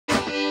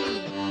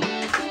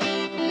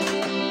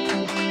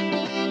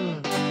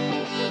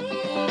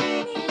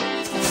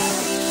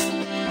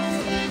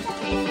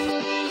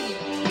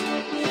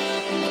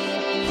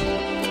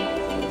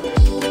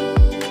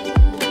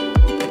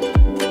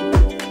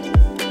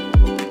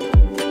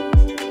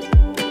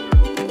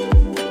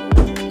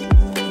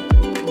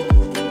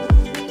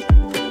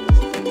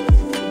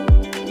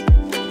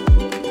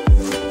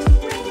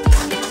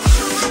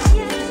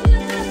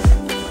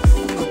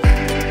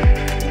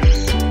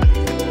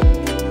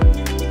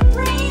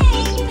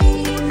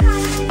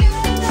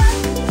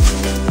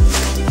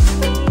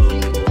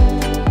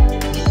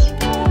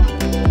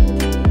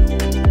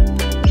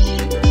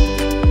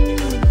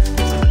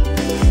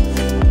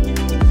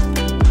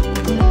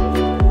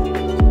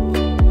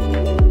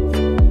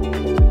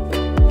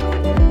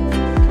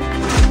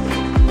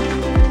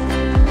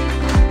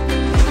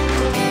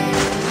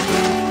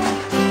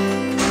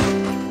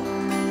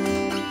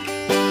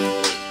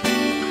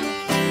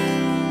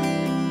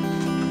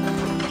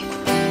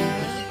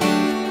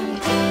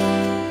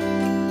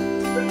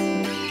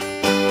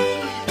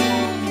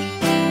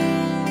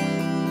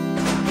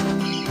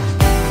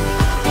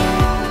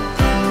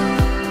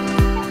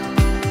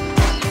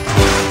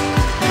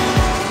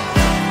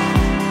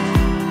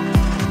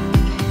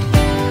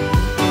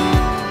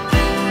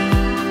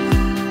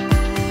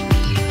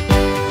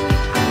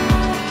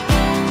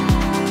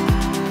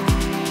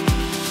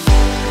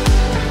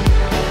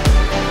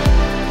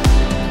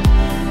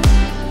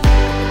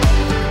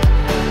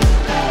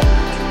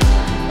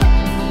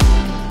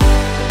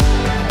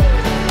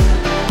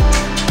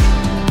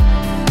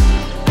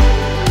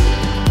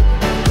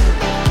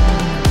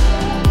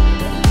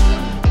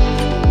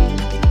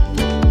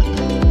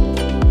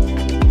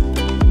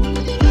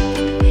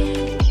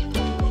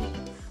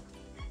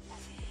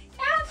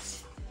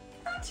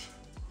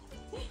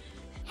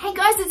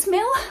it's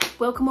Mel.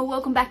 Welcome or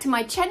welcome back to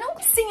my channel.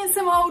 Singing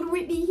some old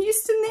Whitney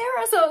Houston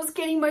there as I was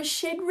getting my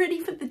shed ready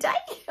for the day.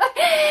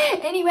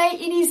 Anyway,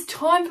 it is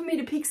time for me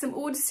to pick some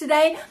orders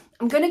today.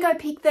 I'm going to go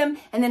pick them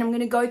and then I'm going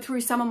to go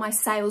through some of my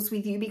sales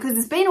with you because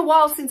it's been a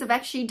while since I've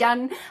actually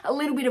done a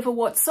little bit of a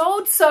what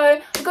sold.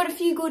 So I've got a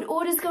few good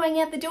orders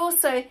going out the door.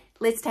 So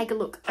let's take a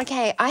look.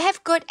 Okay, I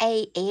have got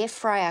a air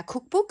fryer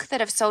cookbook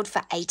that I've sold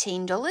for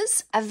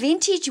 $18. A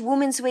vintage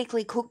Woman's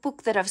Weekly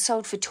cookbook that I've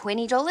sold for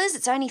 $20.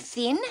 It's only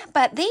thin,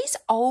 but these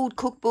old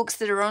cookbooks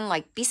that are on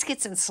like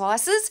biscuits and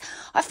slices,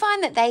 I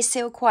find that they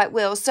sell quite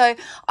well. So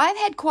I've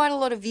had quite a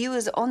lot of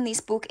viewers on this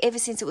book ever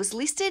since it was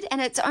listed,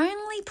 and it's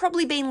only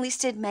probably been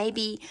listed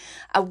maybe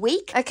a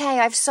week. Okay,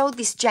 I've sold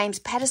this James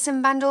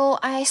Patterson bundle.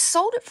 I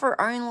sold it for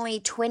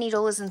only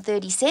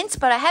 $20.30,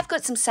 but I have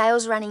got some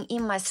sales running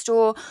in my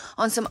store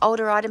on some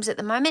older items at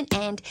the moment,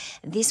 and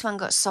this one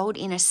got sold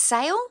in a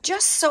sale.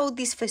 Just sold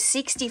this for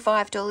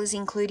 $65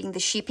 including the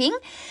shipping.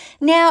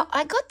 Now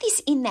I got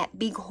this in that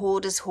big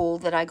hoarders haul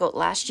that I got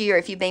last year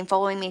if you've been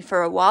following me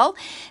for a while.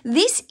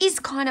 This is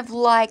kind of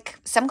like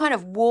some kind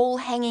of wall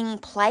hanging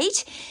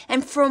plate,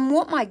 and from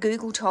what my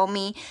Google told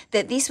me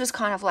that this was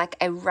kind of like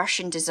a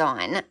Russian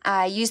design.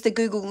 I used the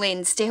Google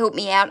lens to help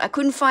me out. I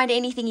couldn't find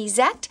anything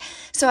exact,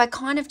 so I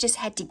kind of just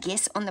had to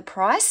guess on the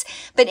price,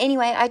 but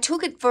anyway I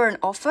took it for an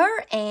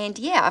offer, and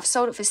yeah, I've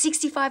sold it for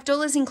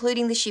 $65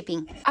 including the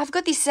shipping. I've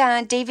got this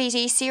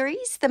DVD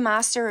series, The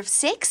Master of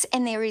Sex,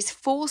 and there is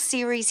 4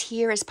 series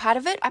here as part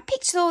of it. I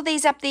picked all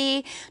these up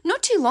there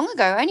not too long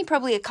ago, only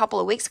probably a couple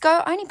of weeks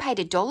ago. I only paid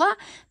 $1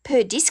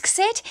 per disc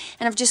set,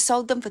 and I've just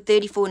sold them for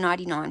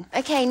 $34.99.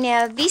 Okay,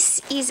 now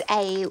this is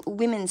a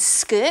women's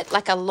skirt,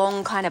 like a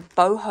long kind of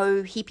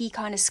boho hippie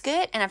kind of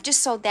skirt, and I've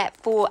just sold that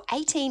for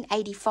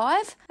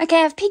 $18.85.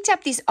 Okay, I've picked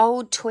up this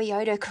old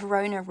Toyota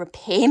Corona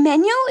repair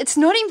manual. It's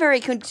not in very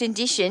good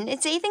condition.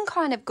 It's even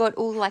kind of got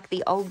all like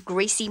the old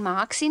greasy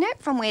marks in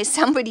it from where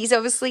somebody's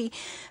obviously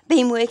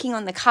been working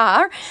on the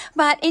car.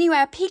 But anyway,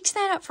 I picked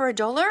that up for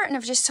 $1 and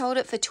I've just sold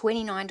it for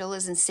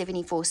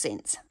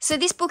 $29.74. So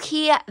this book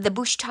here, The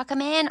Bush Tucker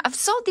Man, I've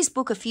sold this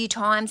book a few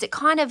times. It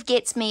kind of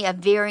gets me a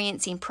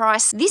variance in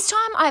price. This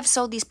time I've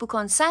sold this book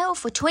on sale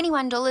for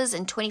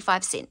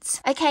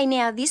 $21.25. Okay,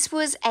 now this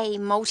was a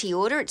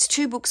multi-order. It's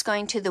 2 books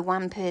going to the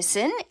one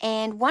person,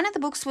 and one of the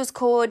books was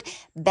called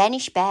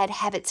Banish Bad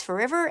Habits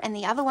Forever and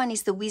the other one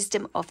is The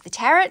Wisdom of the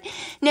Tarot.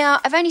 Now,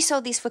 I've only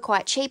sold this for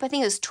quite cheap. I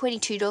think it was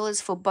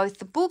 $22 for both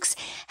the books.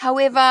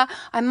 However,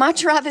 I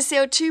much rather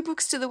sell 2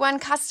 books to the one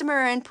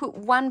customer and put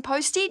 1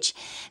 postage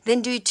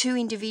than do 2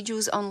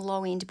 individuals on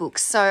low-end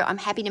books. So I'm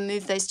happy to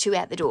move those 2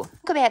 out the door.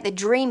 Talk about the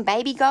Dream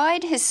Baby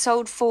Guide has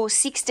sold for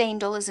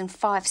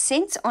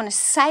 $16.05 on a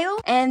sale,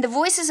 and The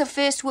Voices of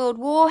First World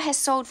War has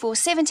sold for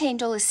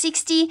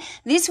 $17.60.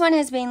 This one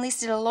has been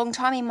listed a long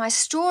time in my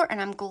store,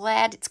 and I'm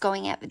glad it's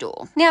going out the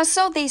door. Now, I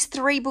sold these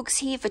 3 books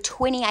here for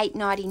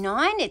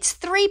 $28.99. It's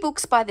 3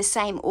 books by the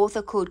same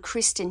author called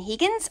Kristen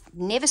Higgins. I've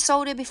never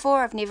sold her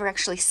before. I've never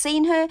actually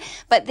seen her,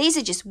 but these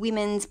are just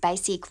women's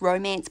basic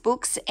romance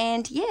books,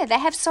 and yeah, they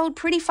have sold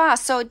pretty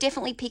fast, so I'd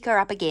definitely pick her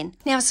up again.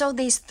 Now, I sold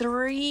these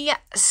 3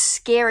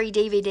 scary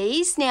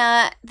DVDs.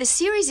 Now, the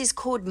series is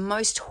called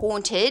Most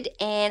Haunted,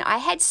 and I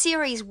had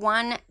series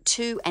 1,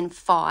 2, and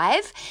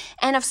 5,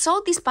 and I've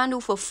sold this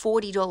bundle for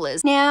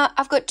 $40. Now,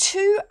 I've got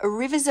 2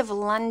 Rivers of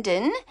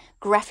London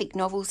graphic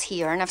novels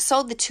here, and I've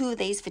sold the 2 of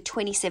these for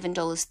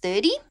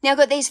 $27.30. Now I've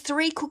got these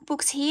 3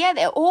 cookbooks here.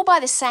 They're all by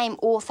the same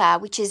author,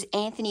 which is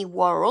Anthony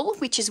Worrell,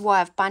 which is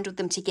why I've bundled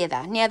them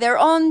together. Now they're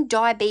on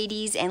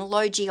diabetes and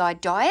low GI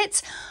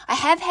diets. I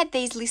have had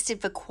these listed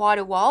for quite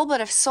a while,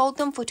 but I've sold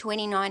them for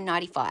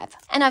 $29.95.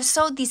 And I've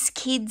sold this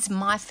kid's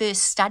My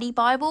First Study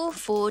Bible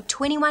for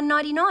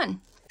 $21.99.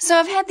 So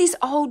I've had this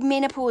old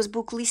menopause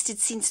book listed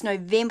since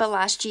November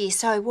last year.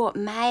 So what,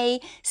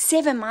 May?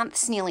 7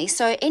 months nearly.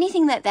 So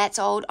anything that's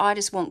old, I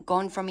just want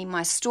gone from in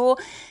my store.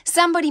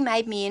 Somebody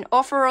made me an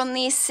offer on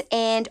this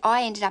and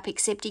I ended up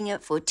accepting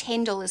it for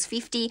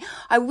 $10.50.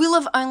 I will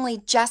have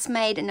only just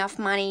made enough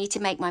money to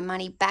make my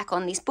money back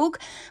on this book,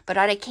 but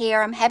I don't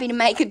care. I'm happy to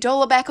make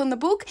 $1 back on the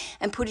book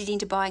and put it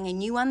into buying a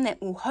new one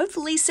that will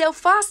hopefully sell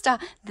faster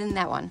than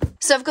that one.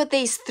 So I've got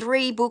these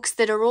 3 books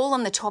that are all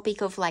on the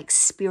topic of like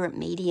spirit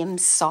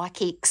mediums,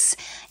 psychics,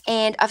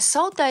 and I've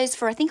sold those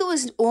for, I think it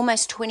was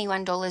almost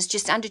 $21,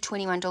 just under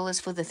 $21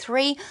 for the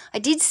 3. I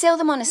did sell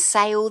them on a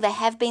sale. They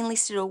have been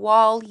listed a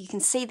while. You can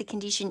see the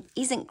condition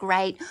isn't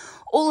great.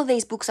 All of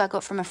these books I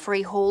got from a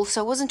free haul,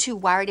 so I wasn't too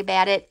worried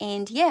about it,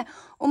 and yeah,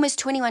 almost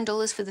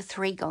 $21 for the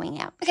 3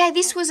 going out. Okay,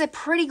 this was a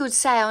pretty good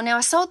sale. Now,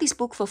 I sold this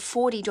book for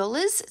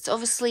 $40. It's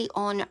obviously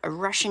on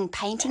Russian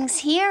paintings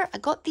here. I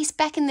got this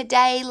back in the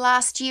day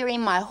last year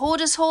in my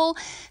hoarders haul.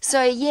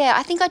 So yeah,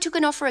 I think I took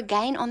an offer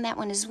again on that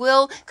one as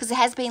well because it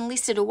has been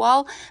listed a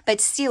while,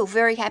 but still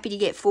very happy to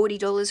get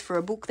 $40 for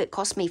a book that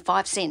cost me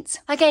 5 cents.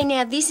 Okay,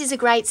 now this is a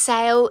great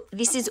sale.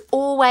 This is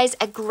always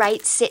a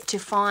great set to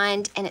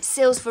find, and it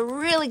sells for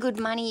really good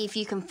money if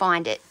you can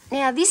find it.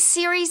 Now, this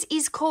series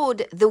is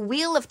called The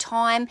Wheel of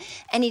Time,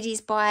 and it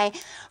is by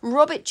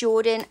Robert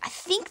Jordan. I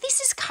think this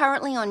is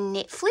currently on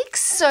Netflix,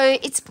 so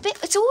it's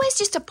always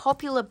just a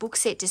popular book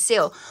set to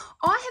sell.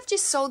 I have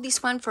just sold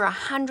this one for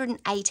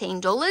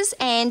 $118,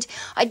 and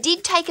I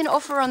did take an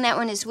offer on that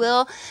one as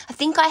well. I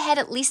think I had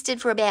it listed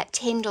for about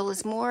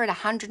 $10 more at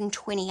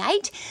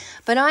 $128,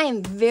 but I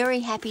am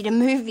very happy to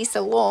move this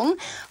along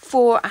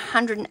for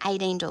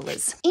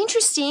 $118.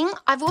 Interesting,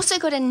 I've also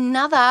got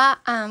another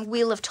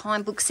Wheel of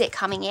Time book set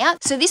coming out.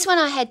 So this one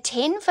I had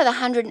 10 for the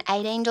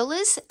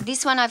 $118.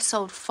 This one I've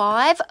sold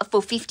 5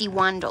 for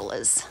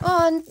 $51.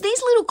 Oh, and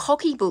these little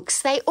cocky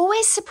books, they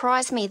always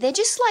surprise me. They're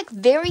just like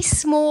very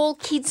small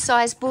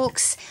kid-sized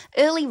books,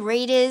 early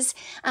readers.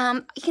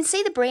 You can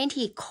see the brand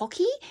here,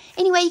 Cocky.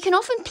 Anyway, you can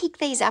often pick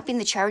these up in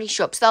the charity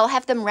shops. They'll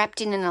have them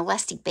wrapped in an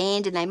elastic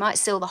band and they might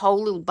sell the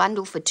whole little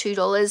bundle for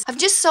 $2. I've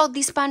just sold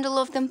this bundle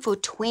of them for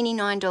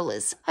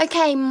 $29.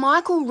 Okay,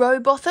 Michael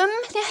Rowbotham.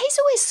 Now, he's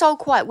always sold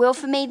quite well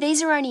for me.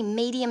 These are only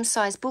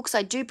medium-sized books.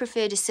 I do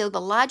prefer to sell the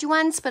larger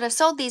ones, but I've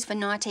sold these for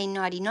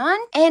 $19.99.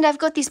 And I've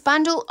got this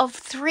bundle of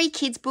 3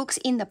 kids' books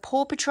in the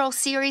Paw Patrol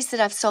series that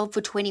I've sold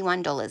for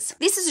 $21.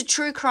 This is a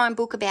true crime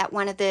book about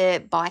one of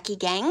the bikie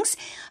gangs.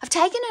 I've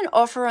taken an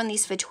offer on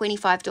this for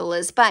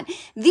 $25, but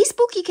this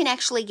book you can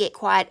actually get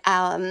quite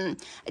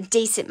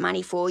decent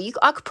money for.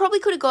 I probably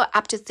could have got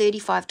up to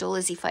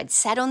 $35 if I'd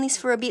sat on this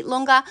for a bit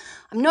longer.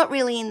 I'm not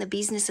really in the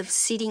business of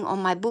sitting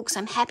on my books.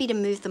 I'm happy to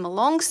move them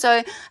along.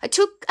 So I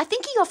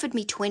think he offered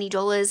me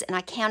 $20 and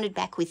I counted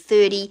back with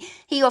 $30.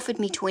 He offered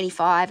me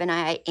 $25 and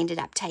I ended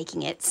up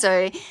taking it.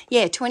 So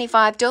yeah,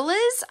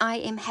 $25. I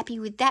am happy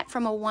with that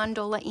from a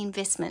 $1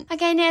 investment.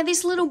 Okay, now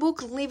this little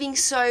book, Living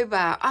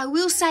Sober. I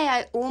will say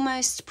I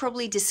almost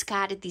probably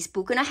discarded this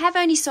book and I have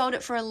only sold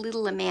it for a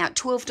little amount,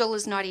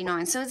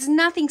 $12.99. So it's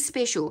nothing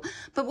special.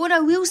 But what I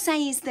will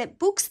say is that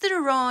books that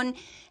are on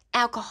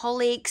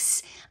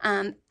alcoholics,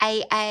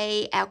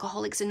 AA,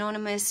 Alcoholics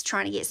Anonymous,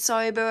 trying to get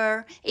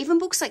sober, even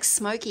books like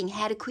Smoking,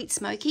 How to Quit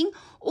Smoking,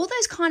 all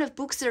those kind of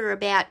books that are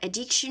about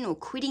addiction or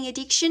quitting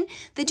addiction,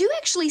 they do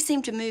actually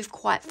seem to move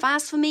quite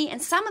fast for me, and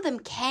some of them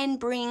can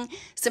bring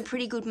some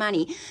pretty good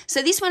money.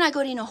 So this one I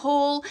got in a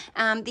haul.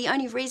 The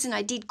only reason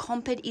I did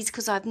comp it is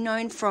because I've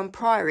known from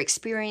prior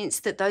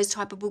experience that those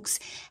type of books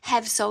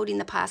have sold in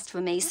the past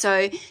for me.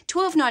 So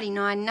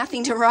 $12.99,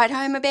 nothing to write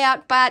home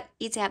about, but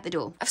it's out the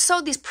door. I've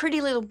sold this pretty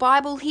little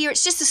Bible here.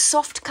 It's just a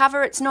soft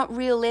cover. It's not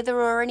real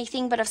leather or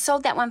anything, but I've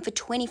sold that one for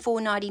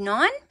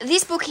 $24.99.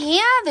 This book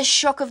here, The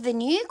Shock of the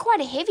New, quite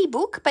a heavy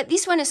book, but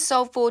this one is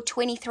sold for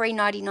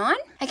 $23.99.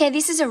 Okay,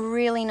 this is a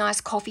really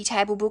nice coffee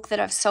table book that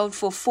I've sold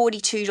for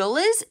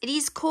 $42. It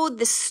is called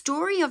The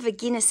Story of a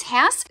Guinness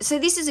House. So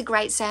this is a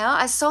great sale.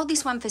 I sold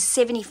this one for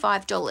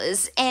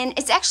 $75, and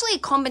it's actually a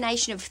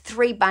combination of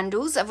 3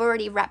 bundles. I've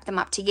already wrapped them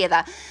up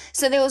together.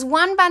 So there was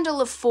 1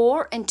 bundle of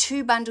 4 and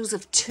 2 bundles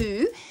of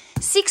 2.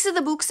 6 of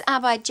the books are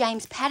by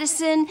James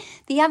Patterson.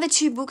 The other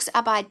 2 books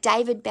are by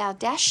David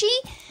Baldacci.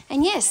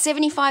 And yes,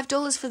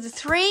 $75 for the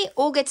 3.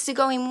 All gets to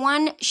go in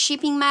 1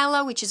 shipping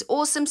mailer, which is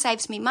awesome,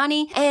 saves me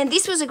money. And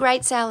this was a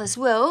great sale as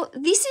well.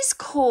 This is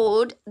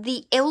called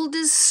The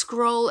Elder's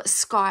Scroll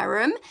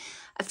Skyrim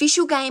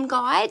Official Game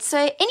Guide. So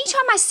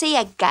anytime I see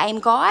a game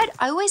guide,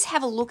 I always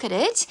have a look at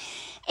it.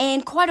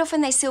 And quite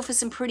often they sell for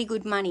some pretty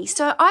good money.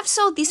 So I've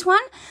sold this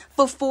one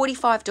for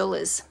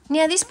 $45.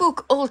 Now this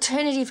book,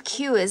 Alternative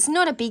Cures,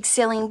 not a big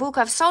selling book.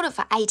 I've sold it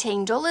for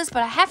 $18,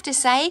 but I have to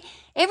say,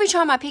 every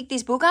time I pick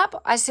this book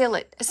up, I sell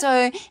it.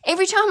 So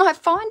every time I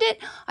find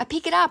it, I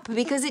pick it up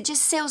because it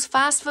just sells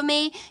fast for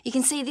me. You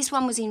can see this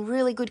one was in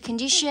really good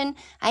condition,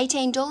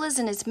 $18,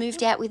 and it's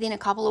moved out within a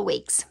couple of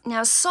weeks. Now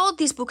I sold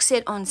this book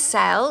set on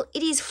sale.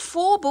 It is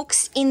 4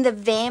 books in the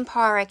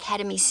Vampire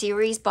Academy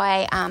series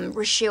by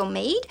Rochelle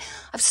Mead.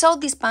 I've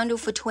sold this bundle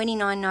for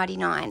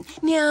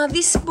 $29.99. Now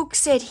this book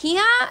set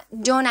here,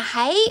 Donna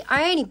Hay,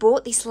 I only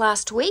bought this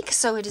last week,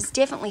 so it is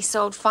definitely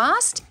sold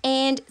fast.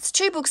 And it's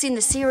 2 books in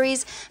the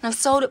series, and I've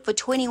sold it for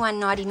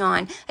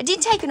 $21.99. I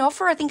did take an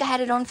offer. I think I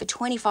had it on for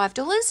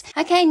 $25.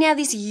 Okay, now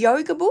this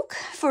yoga book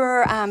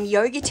for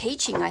yoga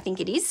teaching, I think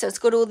it is. So it's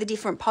got all the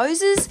different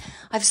poses.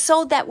 I've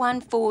sold that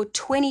one for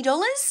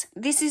 $20.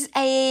 This is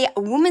a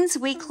Woman's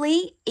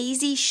Weekly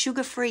Easy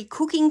Sugar-Free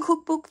Cooking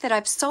Cookbook that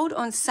I've sold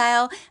on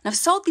sale, and I've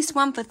sold this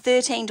one for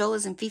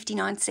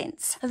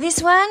 $13.59.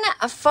 This one,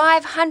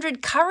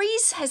 500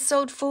 curries, has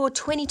sold for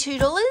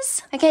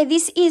 $22. Okay,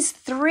 this is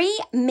 3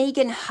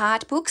 Megan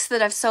Hart books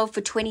that I've sold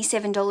for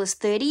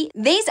 $27.30.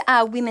 These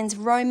are women's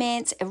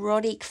romance,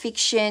 erotic,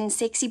 fiction,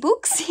 sexy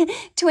books,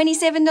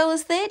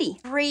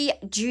 $27.30. 3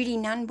 Judy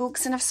Nunn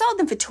books, and I've sold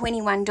them for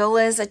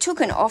 $21. I took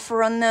an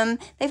offer on them.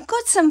 They've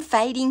got some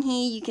fading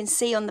here, you can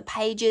see on the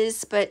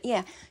pages, but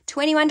yeah,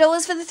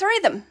 $21 for the 3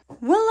 of them.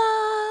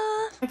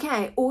 Voila!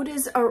 Okay,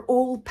 orders are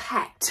all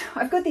packed.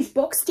 I've got this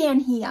box down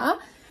here.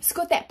 It's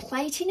got that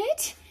plate in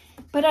it.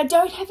 but I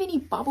don't have any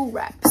bubble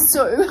wrap.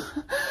 So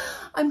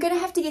I'm going to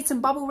have to get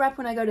some bubble wrap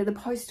when I go to the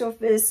post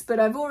office, but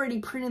I've already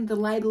printed the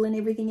label and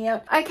everything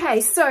out.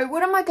 Okay, so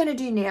what am I going to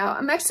do now?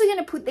 I'm actually going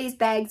to put these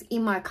bags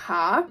in my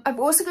car. I've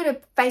also got a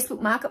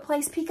Facebook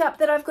Marketplace pickup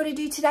that I've got to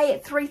do today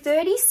at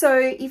 3:30. So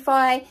if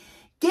I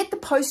get the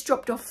post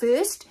dropped off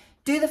first,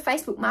 do the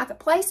Facebook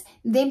Marketplace,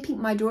 then pick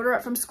my daughter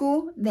up from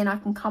school, then I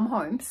can come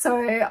home. So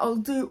I'll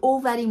do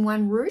all that in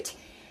one route.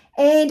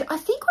 And I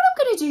think what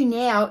I'm going to do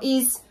now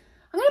is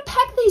I'm going to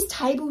pack these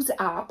tables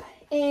up,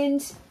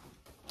 and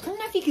I don't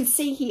know if you can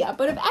see here,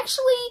 but I've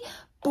actually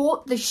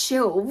bought the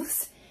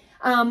shelves,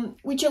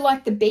 which are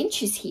like the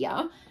benches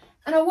here,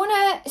 and I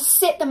want to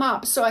set them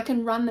up so I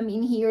can run them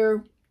in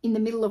here in the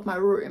middle of my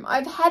room.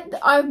 I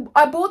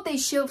bought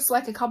these shelves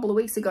like a couple of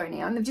weeks ago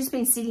now, and they've just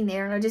been sitting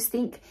there, and I just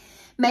think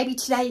maybe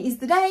today is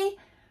the day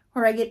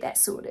where I get that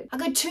sorted. I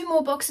got 2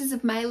 more boxes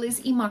of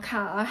mailers in my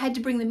car. I had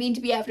to bring them in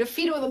to be able to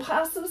fit all the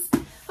parcels.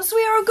 I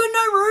swear I've got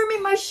no room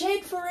in my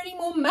shed for any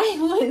more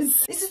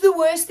mailers. This is the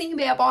worst thing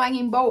about buying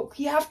in bulk.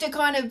 You have to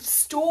kind of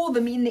store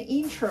them in the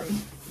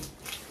interim.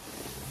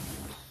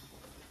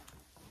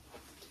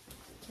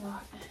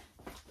 Right.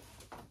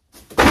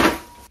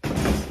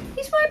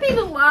 This might be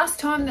the last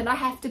time that I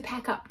have to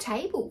pack up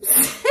tables.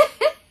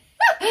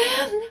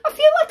 I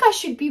feel like I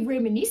should be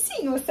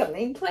reminiscing or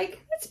something. Like,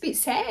 that's a bit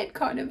sad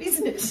kind of,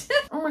 isn't it?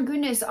 Oh my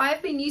goodness,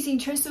 I've been using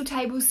trestle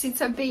tables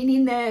since I've been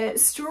in the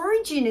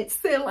storage units.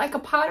 They're like a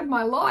part of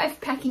my life,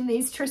 packing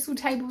these trestle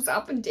tables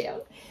up and down.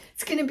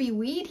 It's going to be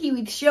weird here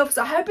with shelves.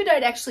 I hope I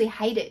don't actually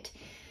hate it,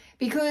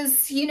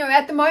 because, you know,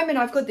 at the moment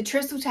I've got the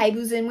trestle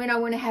tables, and when I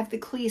want to have the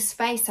clear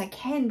space I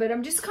can, but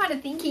I'm just kind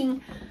of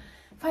thinking,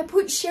 if I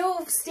put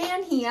shelves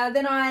down here,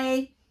 then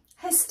I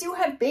still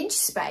have bench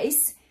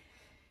space.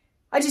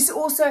 I just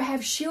also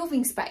have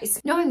shelving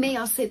space. Knowing me,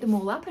 I'll set them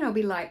all up and I'll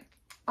be like,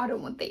 I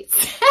don't want these.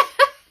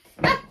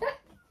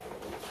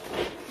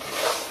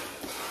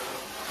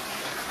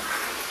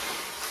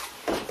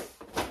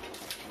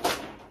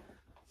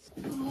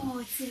 Oh,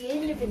 it's the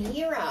end of an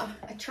era,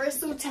 a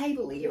trestle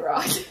table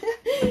era.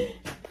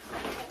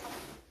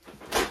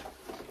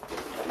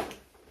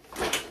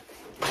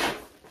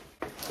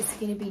 It's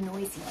going to be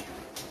noisy.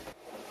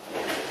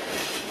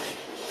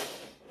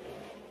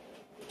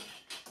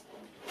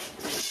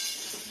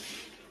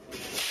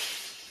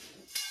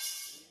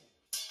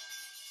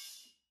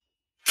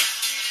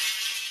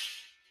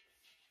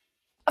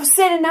 I've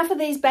set enough of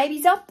these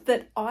babies up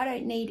that I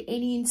don't need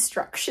any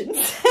instructions.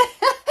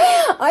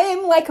 I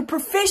am like a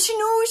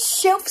professional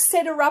shelf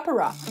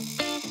setter-upper.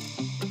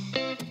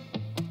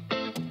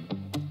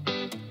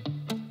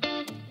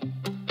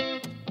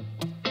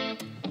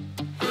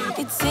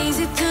 It's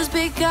easy to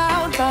speak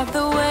out about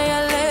the way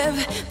I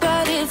live,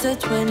 but it's a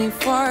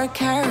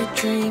 24-karat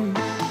dream.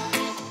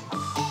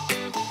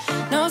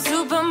 No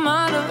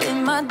supermodel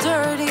in my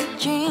dirty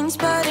jeans,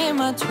 but in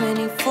my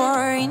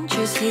 24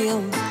 inches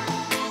heels.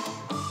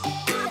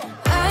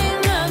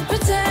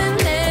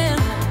 Pretending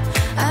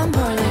I'm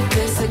born like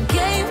this, a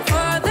game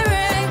for the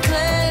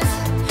reckless.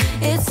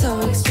 It's so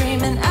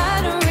extreme and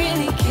I don't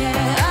really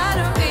care. I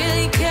don't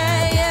really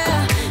care,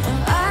 yeah. No,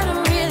 I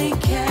don't really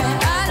care.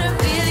 I don't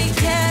really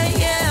care,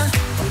 yeah.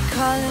 They're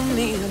calling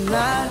me a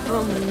mad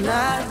woman,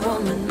 mad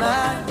woman,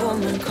 mad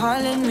woman.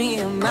 Calling me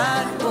a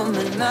mad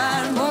woman,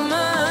 mad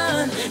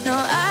woman. No,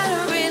 I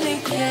don't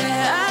really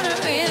care. I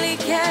don't really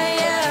care,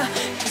 yeah.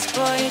 'Cause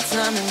boy, it's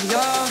none of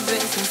your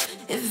business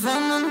if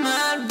I'm a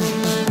mad woman.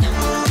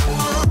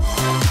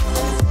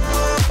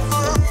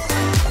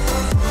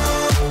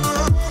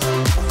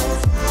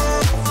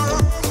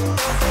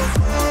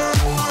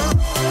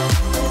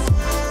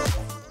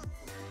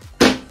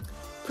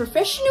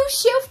 Professional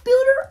shelf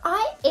builder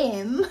I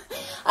am.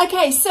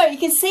 Okay, so you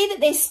can see that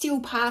there's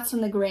still parts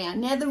on the ground.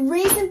 Now the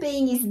reason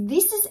being is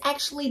this is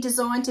actually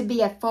designed to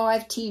be a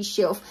 5-tier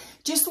shelf,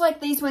 just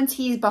like these ones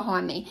here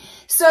behind me.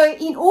 So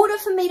in order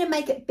for me to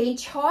make it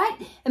bench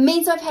height, it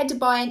means I've had to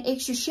buy an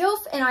extra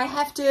shelf, and I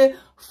have to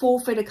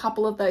forfeit a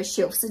couple of those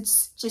shelves.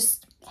 It's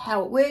just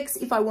how it works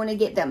if I want to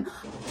get them.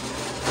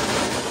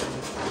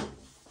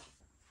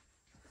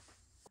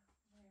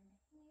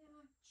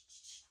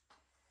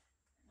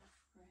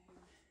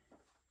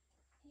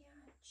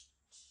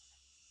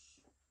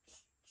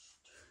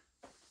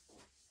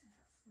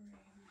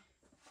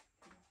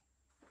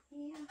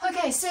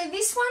 Okay, so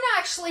this one I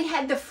actually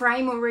had the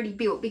frame already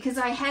built because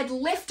I had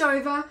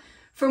leftover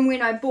from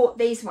when I bought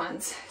these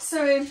ones.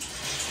 So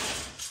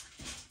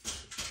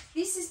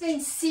this has been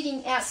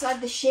sitting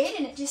outside the shed,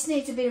 and it just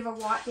needs a bit of a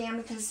wipe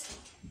down because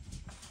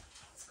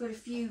it's got a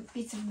few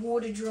bits of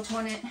water drop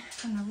on it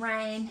from the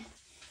rain.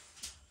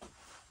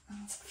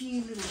 And a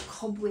few little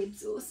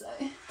cobwebs also.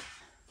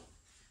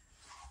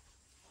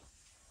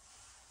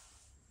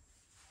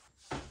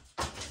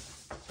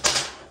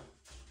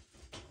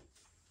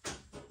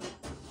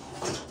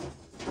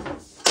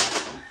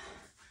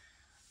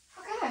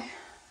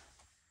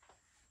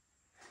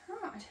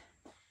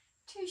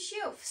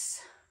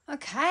 Shelves.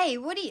 Okay,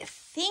 what do you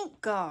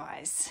think,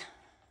 guys?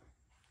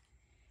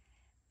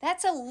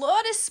 That's a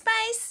lot of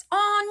space.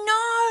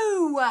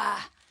 Oh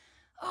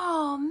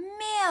Oh,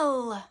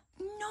 Mel.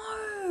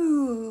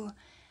 No.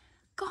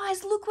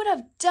 Guys, look what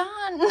I've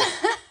done.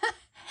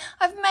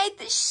 I've made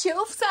the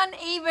shelves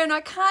uneven.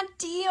 I can't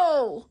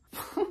deal.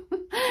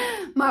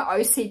 My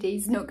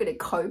OCD's not going to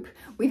cope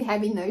with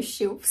having those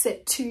shelves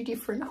at 2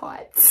 different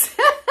heights.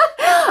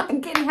 I'm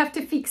going to have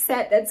to fix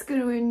that. That's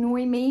going to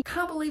annoy me.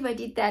 Can't believe I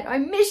did that. I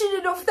measured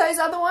it off those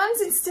other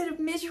ones instead of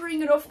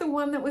measuring it off the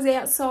one that was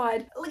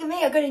outside. Look at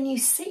me, I got a new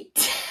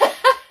seat.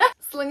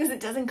 As long as it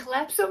doesn't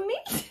collapse on me.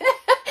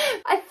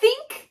 I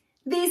think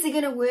these are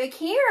going to work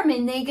here. I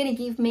mean, they're going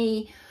to give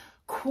me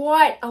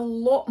quite a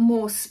lot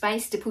more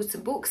space to put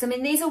some books. I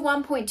mean, these are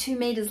 1.2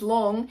 meters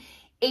long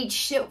each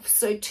shelf,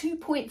 so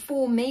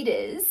 2.4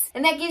 meters,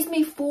 and that gives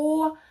me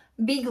 4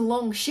 big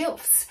long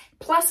shelves.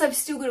 Plus I've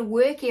still got a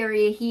work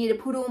area here to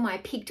put all my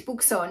picked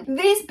books on.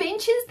 These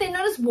benches, they're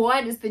not as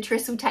wide as the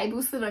trestle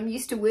tables that I'm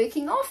used to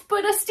working off,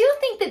 but I still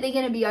think that they're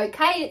going to be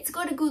okay. It's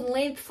got a good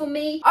length for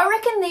me. I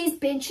reckon these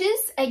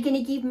benches are going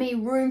to give me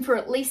room for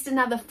at least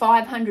another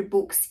 500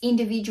 books,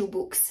 individual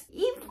books.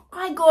 If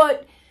I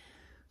got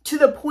to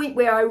the point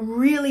where I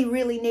really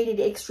needed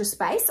extra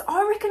space,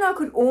 I reckon I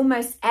could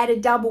almost add a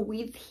double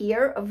width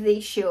here of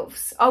these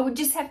shelves. I would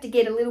just have to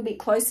get a little bit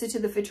closer to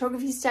the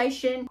photography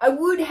station. I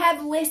would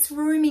have less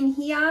room in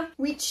here,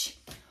 which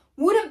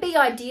wouldn't be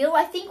ideal.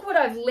 I think what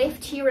I've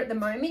left here at the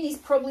moment is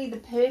probably the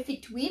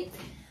perfect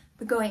width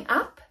for going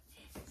up,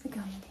 for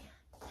going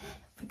down,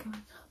 for going up.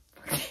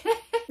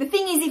 The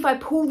thing is, if I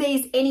pull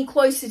these any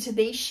closer to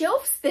these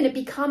shelves, then it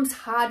becomes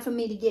hard for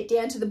me to get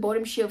down to the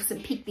bottom shelves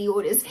and pick the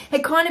orders.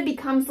 It kind of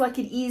becomes like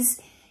it is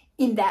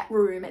in that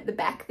room at the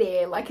back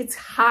there. Like it's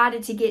harder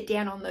to get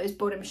down on those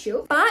bottom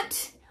shelves.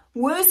 But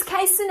worst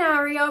case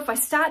scenario, if I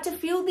start to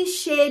fill this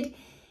shed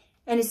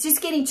and it's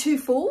just getting too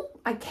full,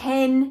 I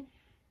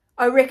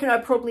reckon I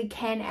probably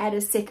can add a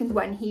second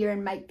one here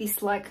and make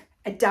this like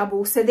a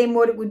double. So then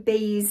what it would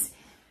be is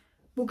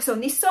books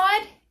on this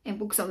side and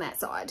books on that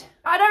side.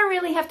 I don't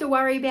really have to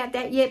worry about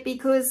that yet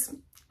because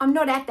I'm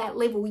not at that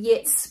level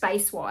yet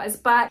space-wise,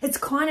 but it's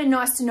kind of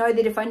nice to know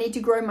that if I need to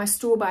grow my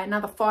store by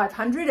another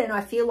 500 and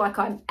I feel like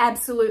I'm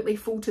absolutely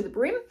full to the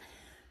brim,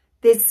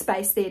 there's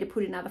space there to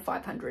put another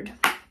 500.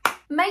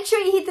 Make sure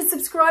you hit the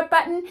subscribe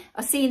button.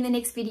 I'll see you in the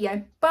next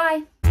video.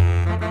 Bye.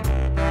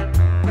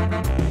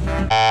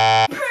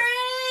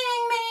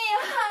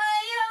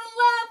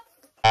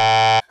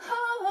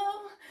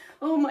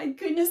 Oh my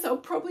goodness, I'll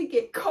probably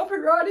get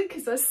copyrighted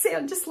because I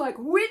sound just like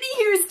Whitney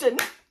Houston.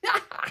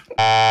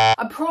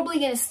 I'm probably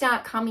going to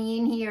start coming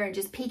in here and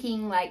just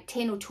picking like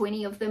 10 or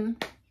 20 of them.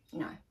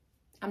 No,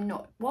 I'm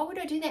not. Why would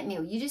I do that,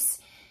 Mel? You just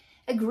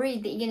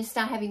agreed that you're going to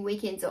start having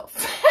weekends off.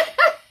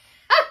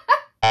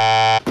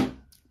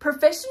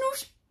 Professional.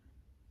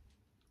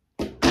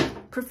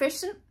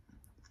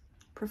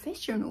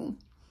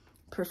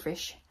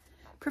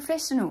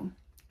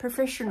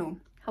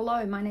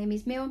 Hello, my name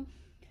is Mel.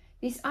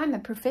 I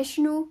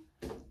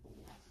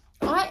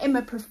am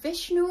a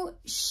professional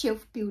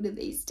shelf builder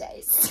these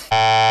days.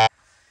 Oh,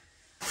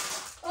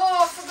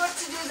 I forgot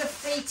to do the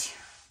feet.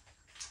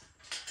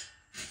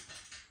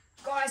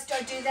 Guys,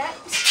 don't do that.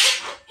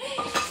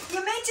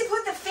 You're meant to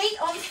put the feet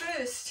on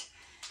first.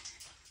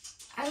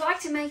 I like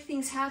to make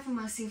things hard for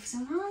myself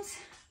sometimes.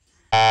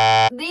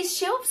 These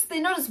shelves,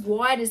 they're not as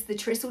wide as the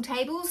trestle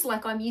tables,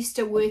 like I'm used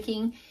to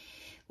working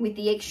with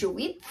the extra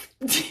width.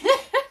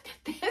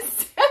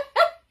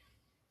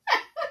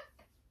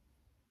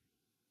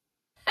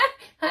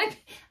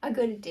 I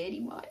got a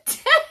dirty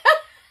mite.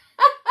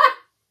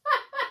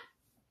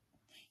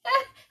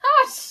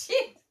 Oh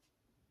shit.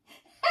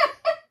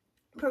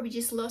 Probably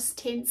just lost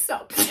 10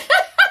 socks.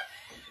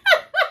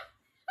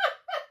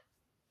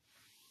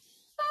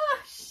 Oh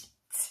shit.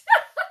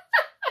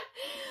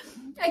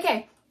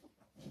 Okay.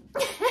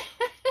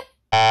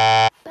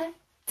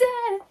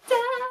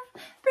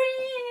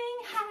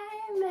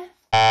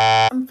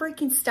 I'm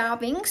freaking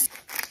starving.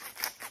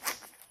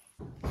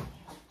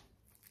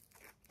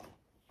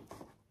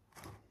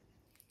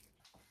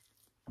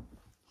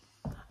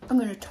 I'm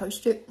going to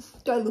toast it.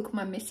 Don't look at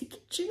my messy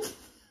kitchen.